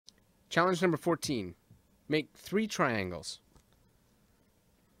Challenge number 14. Make 3 triangles.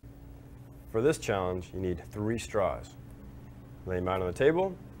 For this challenge, you need 3 straws. Lay them out on the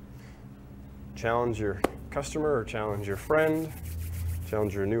table. Challenge your customer or challenge your friend,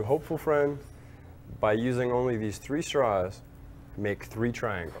 challenge your new hopeful friend. By using only these 3 straws, make 3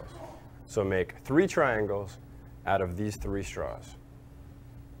 triangles. So make 3 triangles out of these 3 straws.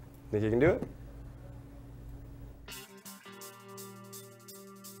 Think you can do it?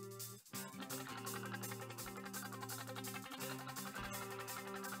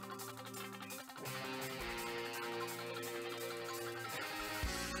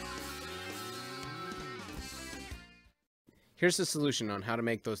 Here's the solution on how to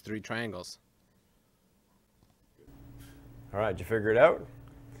make those 3 triangles. All right, did you figure it out?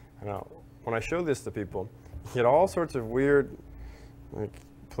 Now, when I show this to people, you get all sorts of weird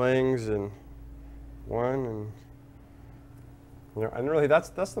playings and and and really that's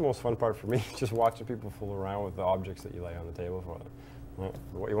the most fun part for me, just watching people fool around with the objects that you lay on the table for them. Right.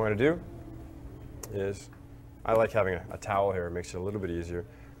 What you want to do is, I like having a towel here, it makes it a little bit easier.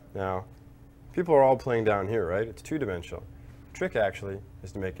 Now, people are all playing down here, right? It's 2-dimensional. The trick actually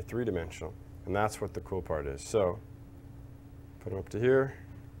is to make it 3-dimensional, and that's what the cool part is. So, put them up to here.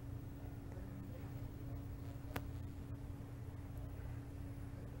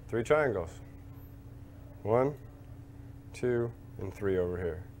 Three triangles. 1, 2, and 3 over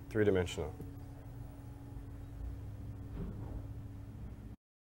here. 3-dimensional.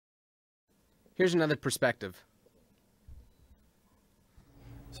 Here's another perspective.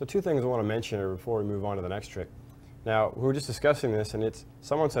 So 2 things I want to mention here before we move on to the next trick. Now, we were just discussing this, and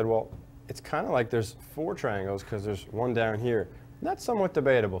someone said, well, it's kind of like there's 4 triangles because there's one down here. That's somewhat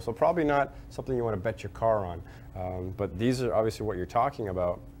debatable, so probably not something you want to bet your car on. But these are obviously what you're talking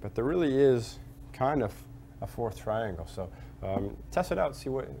about. But there really is kind of a 4th triangle. So test it out, see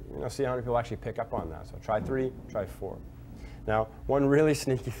how many people actually pick up on that. So try 3, try 4. Now, one really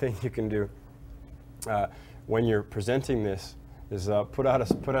sneaky thing you can do when you're presenting this is put out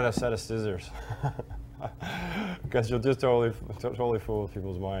a set of scissors. Because you'll just totally fool with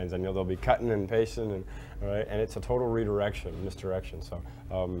people's minds, and they'll be cutting and pasting, and it's a total misdirection. So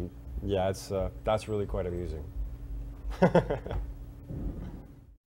yeah, that's really quite amusing.